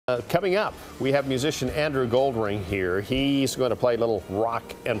Coming up, we have musician Andrew Goldring here. He's going to play a little rock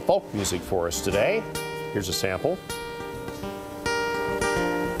and folk music for us today. Here's a sample.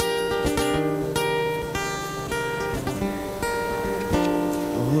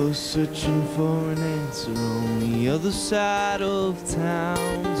 I was searching for an answer on the other side of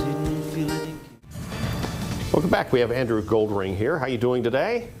town. Didn't feel it. Welcome back. We have Andrew Goldring here. How are you doing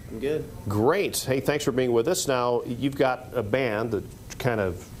today? I'm good. Great. Hey, thanks for being with us. Now, you've got a band that kind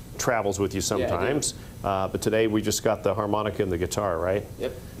of travels with you sometimes, but today we just got the harmonica and the guitar, right?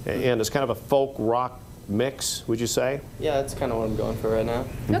 Yep. And it's kind of a folk rock mix, would you say? Yeah, that's kind of what I'm going for right now.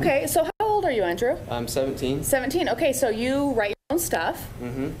 Okay, so how old are you, Andrew? I'm 17. 17. Okay, so you write your own stuff.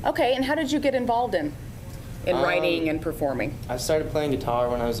 Mm-hmm. Okay, and how did you get involved in writing and performing? I started playing guitar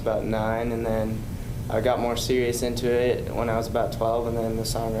when I was about 9, and then I got more serious into it when I was about 12, and then the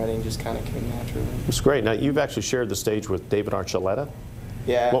songwriting just kind of came naturally. It's great. Now, you've actually shared the stage with David Archuleta.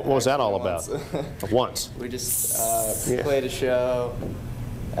 Yeah. What was that all about? Once. We just played a show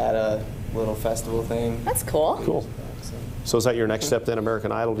at a little festival thing. That's cool. Cool. So is that your next step then,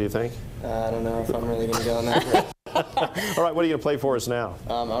 American Idol, do you think? I don't know if I'm really going to go on that route. All right, what are you going to play for us now?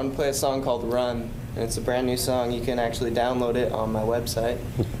 I'm going to play a song called Run, and it's a brand new song. You can actually download it on my website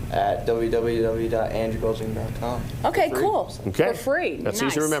at www.andrewgoldring.com. Okay, cool. Okay. For free. That's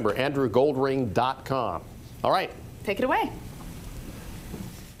nice. easy to remember, andrewgoldring.com. All right. Take it away.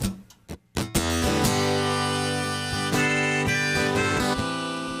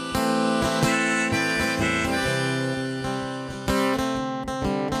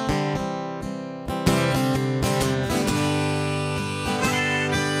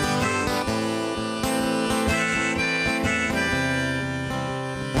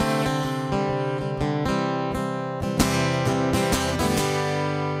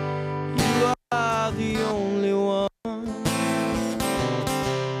 The only one.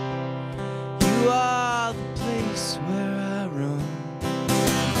 You are the place where I run.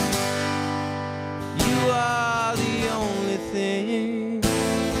 You are the only thing.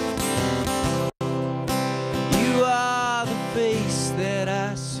 You are the face that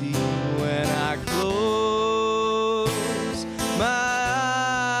I see when I close my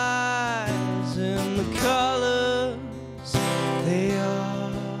eyes, and the colors they are.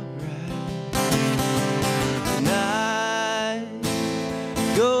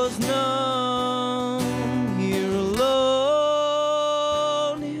 Goes numb here alone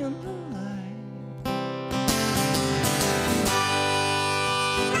in the light.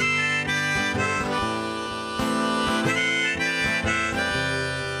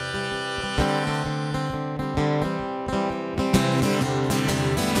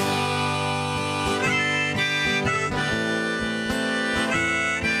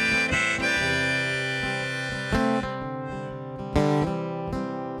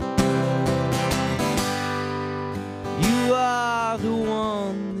 You are the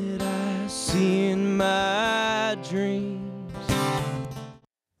one that I see in my dreams.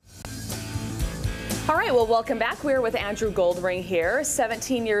 All right, well, welcome back. We're with Andrew Goldring here,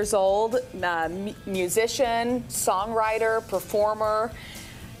 17 years old, musician, songwriter, performer.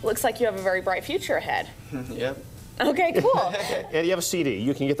 Looks like you have a very bright future ahead. Yep. Okay, cool. And you have a CD.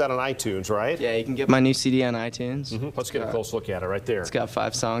 You can get that on iTunes, right? Yeah, you can get my new CD on iTunes. Mm-hmm. Let's get a close look at it right there. It's got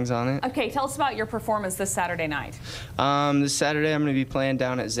 5 songs on it. Okay, tell us about your performance this Saturday night. This Saturday I'm going to be playing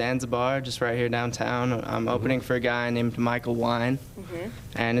down at Zanzibar, just right here downtown. I'm opening for a guy named Michael Wine,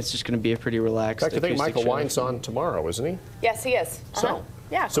 and it's just going to be a pretty relaxed In fact, I think acoustic Michael show. Wine's on tomorrow, isn't he? Yes, he is. So,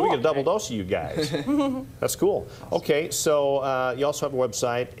 yeah, so cool. we get a double dose of you guys. That's cool. Okay, so you also have a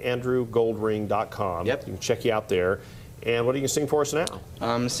website, andrewgoldring.com. Yep. You can check you out there. And what are you going to sing for us now? I'm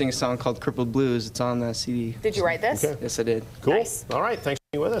going to sing a song called Crippled Blues. It's on the CD. Did you write this? Okay. Yes, I did. Cool. Nice. All right, thanks for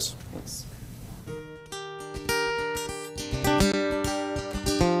being with us. Thanks.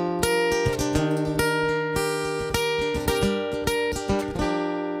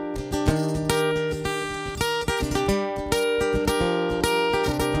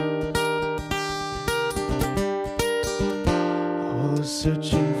 I was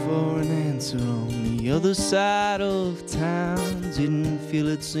searching for an answer on the other side of town. Didn't feel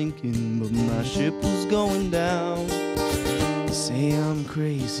it sinking, but my ship was going down. They say I'm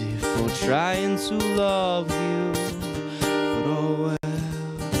crazy for trying to love you, but oh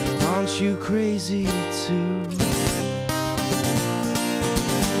well, aren't you crazy too?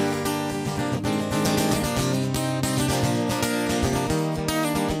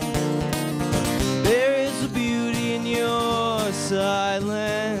 There is a beauty in your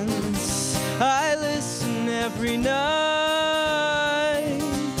silence. I listen every night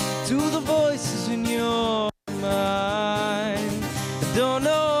to the voices in your mind. I don't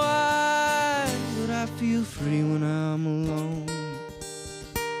know feel free when I'm alone.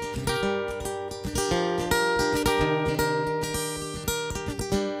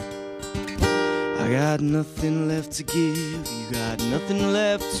 I got nothing left to give, you got nothing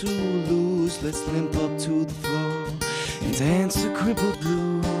left to lose. Let's limp up to the floor and dance the crippled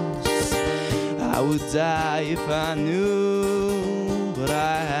blues. I would die if I knew, but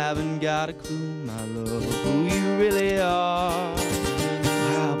I haven't got a clue, my love, who you really are.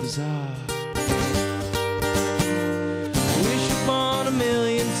 How bizarre. I wish upon a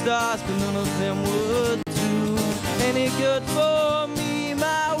million stars, but none of them would do any good for me.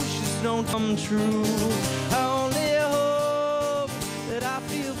 My wishes don't come true. I only